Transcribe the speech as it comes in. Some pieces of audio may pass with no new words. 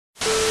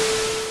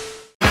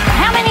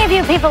of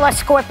you people are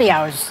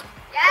Scorpios?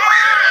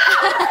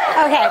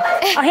 Okay.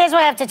 Oh, here's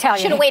what I have to tell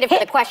you. Should have waited for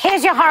the question.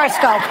 Here's your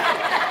horoscope.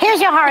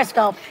 Here's your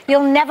horoscope.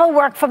 You'll never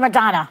work for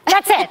Madonna.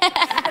 That's it.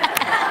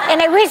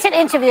 In a recent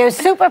interview,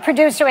 super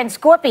producer and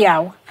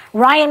Scorpio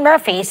Ryan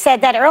Murphy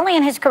said that early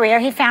in his career,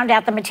 he found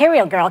out the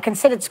Material Girl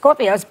considered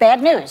Scorpios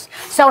bad news.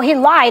 So he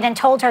lied and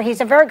told her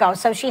he's a Virgo,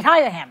 so she'd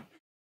hire him.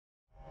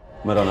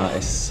 Madonna,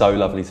 it's so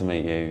lovely to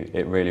meet you.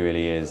 It really,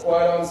 really is.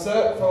 Quiet on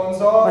set,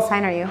 phones off. What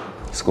sign are you?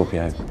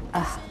 Scorpio.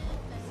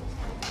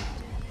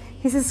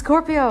 He's a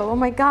Scorpio, oh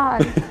my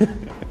God.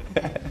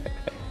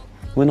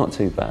 We're not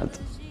too bad.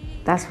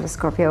 That's what a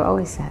Scorpio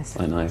always says.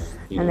 I know.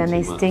 And then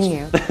they sting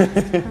you.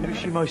 Who does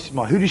she most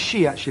admire? Who does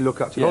she actually look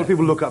up to? A lot of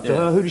people look up to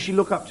her. Who does she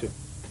look up to?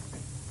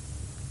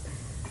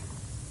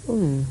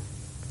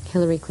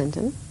 Hillary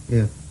Clinton.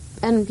 Yeah.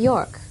 And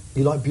Bjork.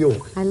 You like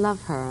Bjork? I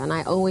love her, and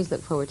I always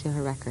look forward to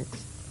her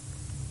records.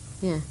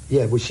 Yeah.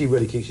 Yeah, well, she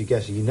really keeps you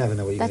guessing. You never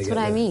know what you're going to That's get.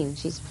 what I mean.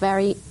 She's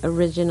very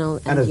original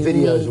and her unique.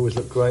 videos always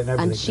look great and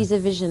everything. And she's a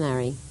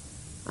visionary.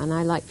 And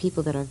I like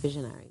people that are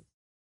visionary.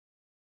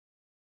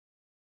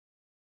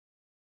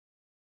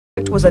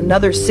 Was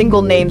another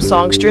single-name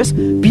songstress,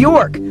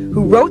 Bjork,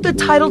 who wrote the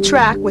title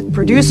track with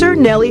producer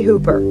Nellie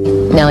Hooper.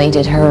 Nellie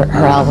did her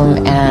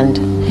album, and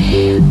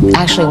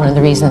actually one of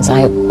the reasons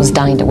I was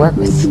dying to work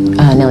with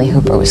Nellie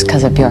Hooper was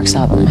because of Bjork's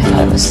album. I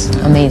thought it was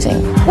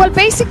amazing. Well,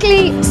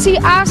 basically, she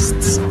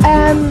asked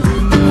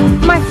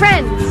my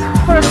friend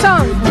for a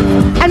song,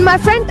 and my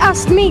friend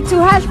asked me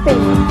to help him.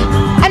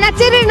 And I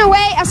did it in a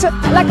way as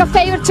like a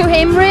favor to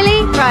him,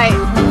 really. Right.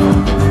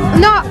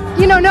 Not,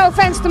 you know, no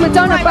offense to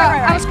Madonna, but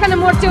I was kind of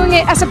more doing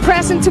it as a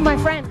present to my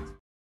friend.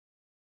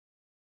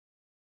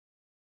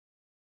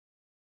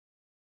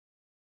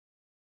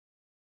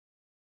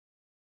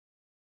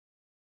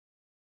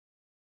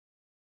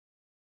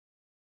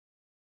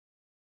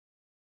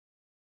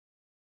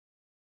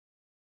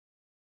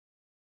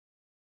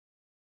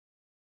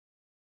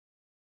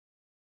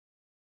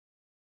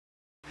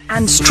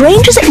 And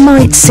strange as it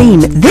might seem,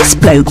 this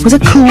bloke was a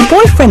cool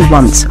boyfriend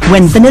once,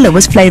 when Vanilla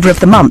was flavour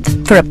of the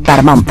month, for about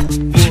a month.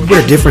 She'd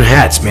wear different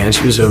hats, man.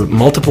 She was a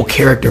multiple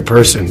character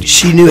person.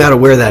 She knew how to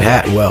wear that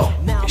hat well.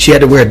 She had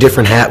to wear a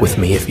different hat with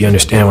me, if you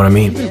understand what I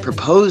mean. He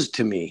proposed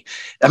to me.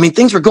 I mean,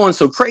 things were going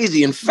so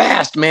crazy and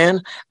fast,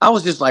 man. I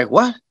was just like,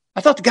 what?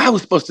 I thought the guy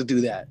was supposed to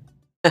do that.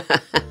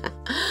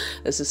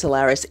 This is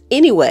hilarious.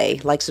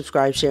 Anyway, like,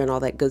 subscribe, share, and all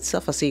that good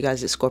stuff. I'll see you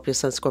guys at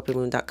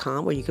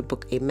ScorpioSunScorpioMoon.com, where you can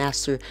book a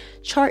master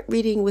chart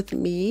reading with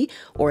me,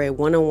 or a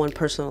one-on-one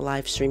personal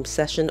live stream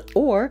session,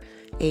 or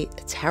a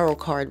tarot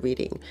card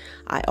reading.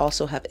 I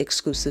also have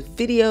exclusive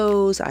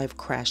videos. I have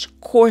crash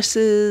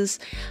courses.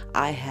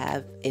 I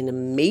have an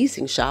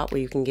amazing shop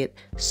where you can get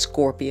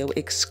Scorpio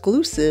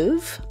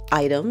exclusive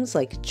items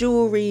like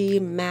jewelry,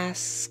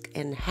 masks,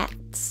 and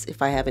hats,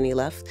 if I have any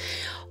left.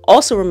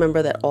 Also,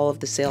 remember that all of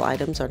the sale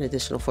items are an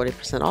additional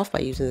 40% off by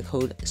using the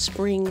code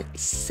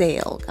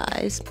SPRINGSALE,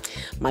 guys.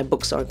 My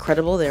books are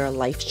incredible. They are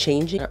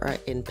life-changing. They are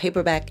in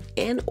paperback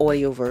and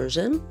audio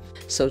version.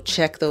 So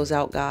check those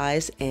out,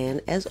 guys.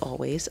 And as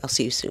always, I'll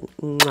see you soon.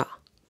 Mwah.